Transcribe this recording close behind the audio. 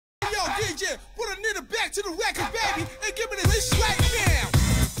DJ, put a nigga back to the record, baby, and give me this right now.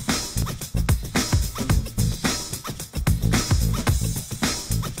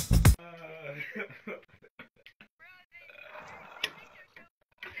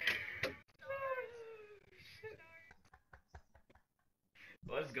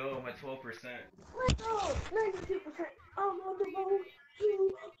 Let's go, I'm at 12%. Let's go, 92%. I'm on the road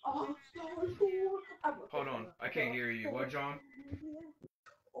to All-Star School. Hold on, I can't hear you. What, John?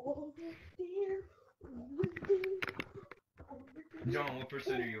 John, what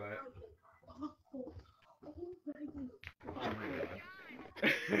percent are you at? Oh my god.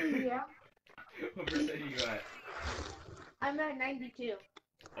 Yeah. What percent are you at? I'm at 92.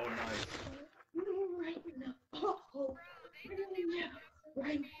 Oh, nice.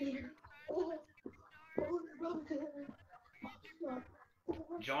 Right there.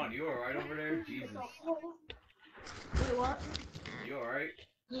 John, you alright over there? Jesus. Wait, what? You alright?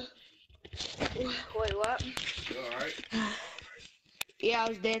 Wait, what? You alright? Yeah, I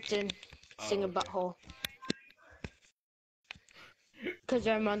was dancing, singing okay. Butthole. Because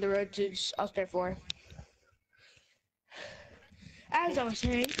I'm on the road to All-Star 4. As I was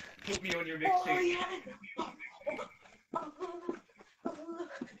saying. Put me on your mixtape.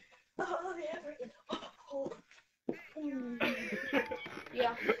 Oh, yeah.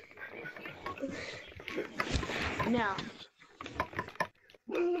 Yeah. Now.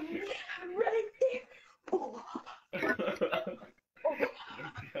 Right there. Oh.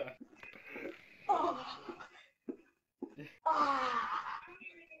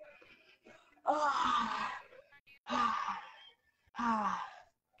 Oh.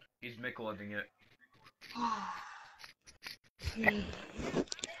 He's Micheloving it.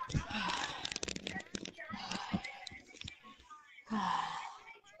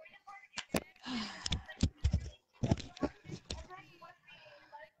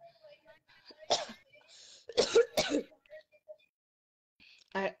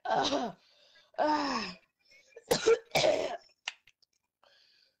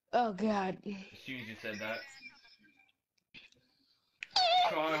 Oh God. As soon as you said that.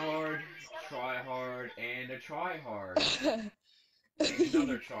 Try hard, and a try hard. And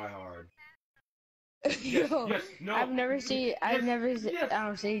another try hard. Yes, Yo, yes, no. I've never seen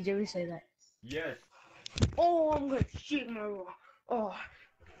Yes. Jimmy say that. Yes. Oh, I'm gonna shoot my roll. Oh.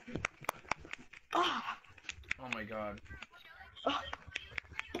 Ah. Oh my god. Ah.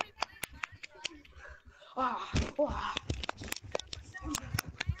 Ah. Ah.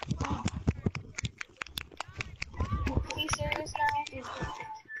 Are you serious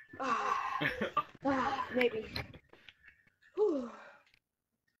now? Maybe. Whew.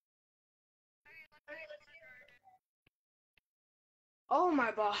 Oh,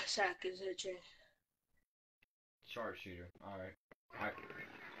 my ball sack is itching. Sharpshooter. Alright.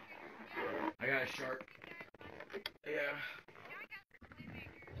 I got a sharp. Yeah.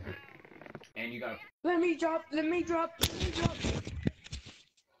 And you got. Let me drop.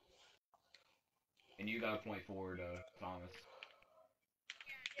 And you got a point forward, Thomas.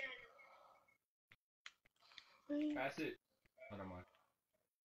 Pass it. Oh, never mind.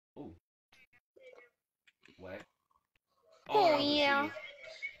 Ooh. Wet. Oh, that was a yeah. C.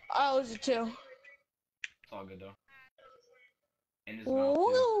 Oh, it was a 2. It's all good though. In his mouth too.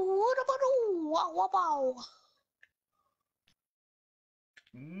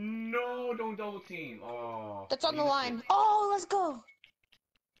 No, don't double team. Oh. That's on the line. Oh, let's go.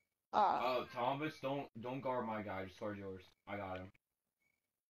 Oh, Thomas, don't guard my guy. Just guard yours. I got him.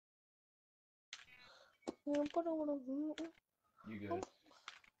 You good?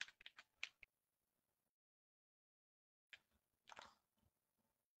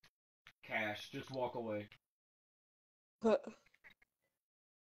 Cash, just walk away.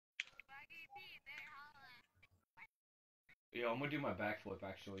 Yeah, I'm gonna do my backflip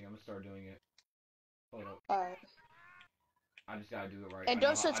actually. I'm gonna start doing it. Hold up. Alright. I just gotta do it right. And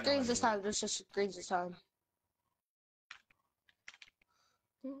don't switch screens this time. Don't switch screens this time.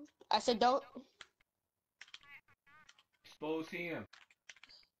 I said don't. Expose him.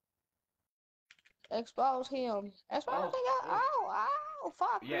 Expose him. Expose him. Oh,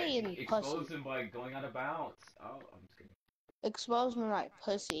 fuck Yeah, me and expose pussy. him by going out of bounds. Oh, I'm just kidding. Expose me like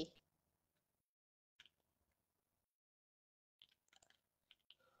pussy.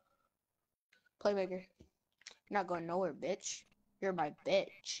 Playmaker. Not going nowhere, bitch. You're my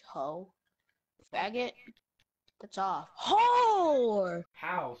bitch, hoe. Faggot. That's off. Whore!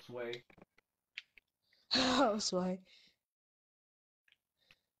 How, Sway? Oh, Sway.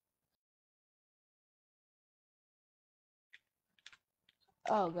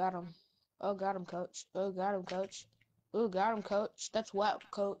 Oh, got him. Oh, got him, coach. Oh, got him, coach. Oh, got him, coach. That's wet,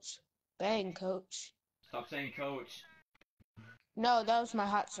 coach. Bang, coach. Stop saying coach. No, that was my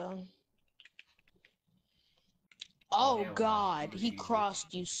hot song. Oh, Oh hell no. God, Ooh, he Jesus.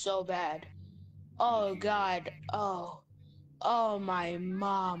 crossed you so bad. Ooh, Oh Jesus. God. Oh. Oh my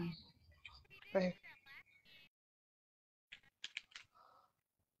mom. Right.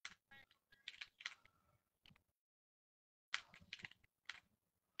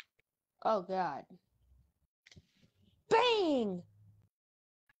 Oh God. Bang!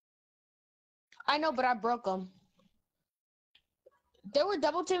 I know, but I broke them. They were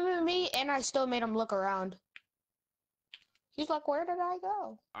double teaming me, and I still made him look around. He's like, "Where did I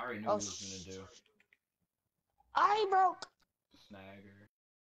go?" I already knew Oh, what he was gonna do. I broke. Snagger.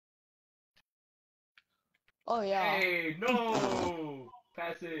 Oh yeah. Hey, no!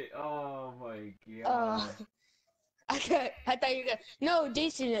 Pass it. Oh my Uh, god. I thought you were gonna. No,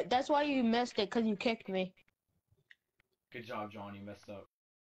 Jason, that's why you missed it, cause you kicked me. Good job, John. You messed up.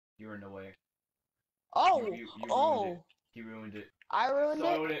 You were in the way. Oh, You ruined it. oh, He ruined it. I ruined it.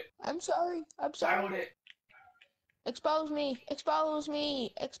 Soiled it. I'm sorry. I'm Soiled sorry. it. Expose me. Expose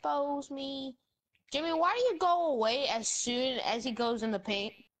me. Expose me. Jimmy, why do you go away as soon as he goes in the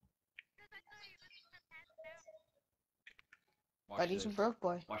paint? Watch But he's this. a broke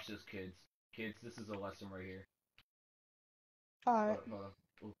boy. Watch this, kids. Kids, this is a lesson right here. Alright. Hold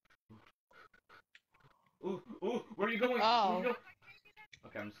on. Ooh, ooh, where are you going? Oh. Where are you going?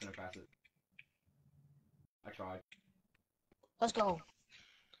 Okay, I'm just gonna pass it. I tried. Let's go.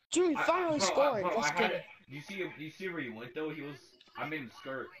 Jimmy finally scored. Bro, Let's I get had it. it. Do you see where he went though? He was. I made him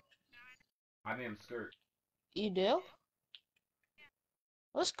skirt. I made him skirt. You do?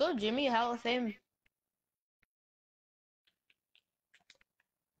 Let's go, Jimmy. Hall of Fame.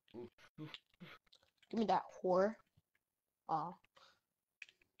 Ooh, ooh. Give me that whore. Aw.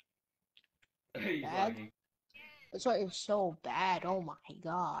 He's Bad. lagging. That's why you're so bad. Oh my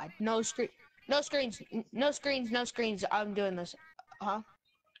god. No screen. No screens. No screens. No screens. I'm doing this. Huh?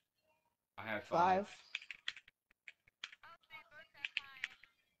 I have 5.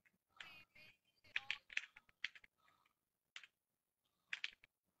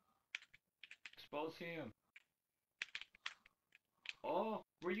 Expose him. Oh,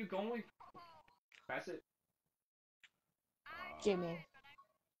 where you going? Pass it. Jimmy.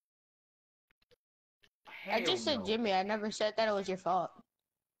 I Hell just said no. Jimmy. I never said that it was your fault.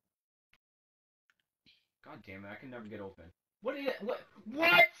 God damn it! I can never get open. What is it? What?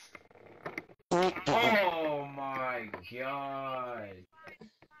 Oh my god.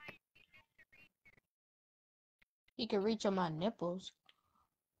 He could reach on my nipples.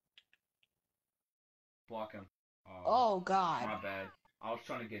 Block him. Oh god. My bad. I was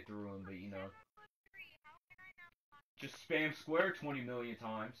trying to get through him, but you know. Just spam square 20 million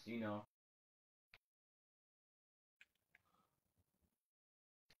times, you know.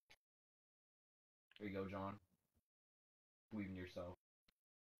 There you go, John. Believe in yourself.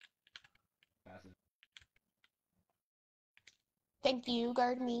 Pass it. Thank you,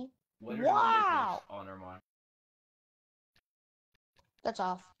 guard me. What are Wow. the nipples? Oh, never mind. That's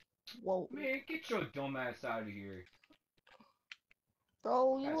off. Whoa. Man, get your dumb ass out of here.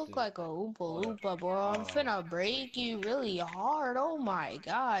 Bro, you Pass look it. like a Oompa Hold up. Loompa, bro. I'm finna break you really hard. Oh my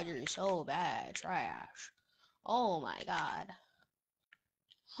god, you're so bad. Trash. Oh my god.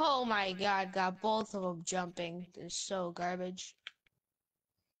 Oh my god, got both of them jumping. They're so garbage.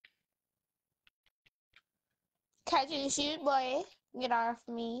 Catch and shoot, boy. Get off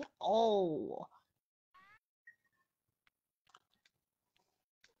me. Oh.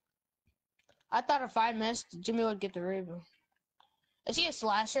 I thought if I missed, Jimmy would get the rebound. Is he a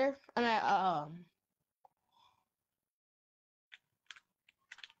slasher? I mean,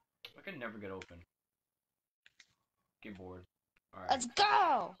 I can never get open. Get bored. Alright. let's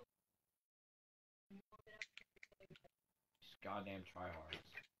go! Just goddamn tryhards.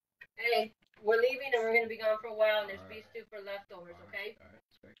 Hey, we're leaving and we're gonna be gone for a while, and there's Alright. beef stew for leftovers, okay? Alright,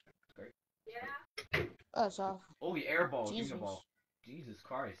 it's great. It's great. Yeah. Oh, it's off. Oh, the air ball. Give me Jesus. the ball. Jesus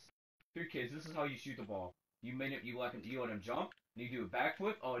Christ. Here, kids, this is how you shoot the ball. You made it. You let him jump. And you do a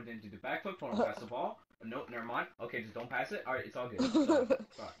backflip. Oh, and then do the backflip. Hold on, pass the ball. No, never mind. Okay, just don't pass it. All right, it's all good. It's all good.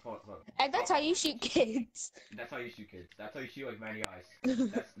 Hold on. And that's how you shoot kids. That's how you shoot kids. That's how you shoot like Maddie Ice.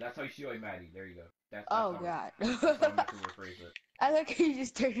 That's how you shoot like Maddie. There you go. That's Oh how, god. That's how I meant to rephrase it. I like how you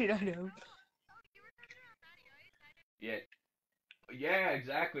just turned it on him. Yeah. Yeah,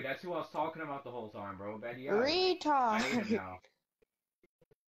 exactly. That's who I was talking about the whole time, bro. Maddie Ice. I hate him Retard. now.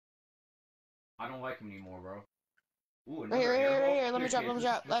 I don't like him anymore, bro. Ooh, Right here, another air ball? Let me Here, drop, kids, let me this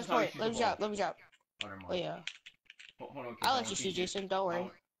drop. is Last how you point. shoot Let the me drop, ball. let me drop. Oh, never Oh mind. yeah. Hold on, kids. I'll I'm let gonna you shoot, teach Jason. Don't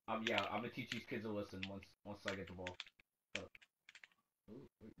worry. I'm gonna teach these kids a lesson once I get the ball. Ooh,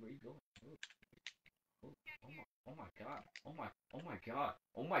 where you going? Ooh. Ooh. Oh my god. Oh my god.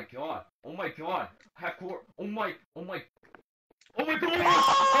 Oh my god. Oh my god. Half court. Oh my god.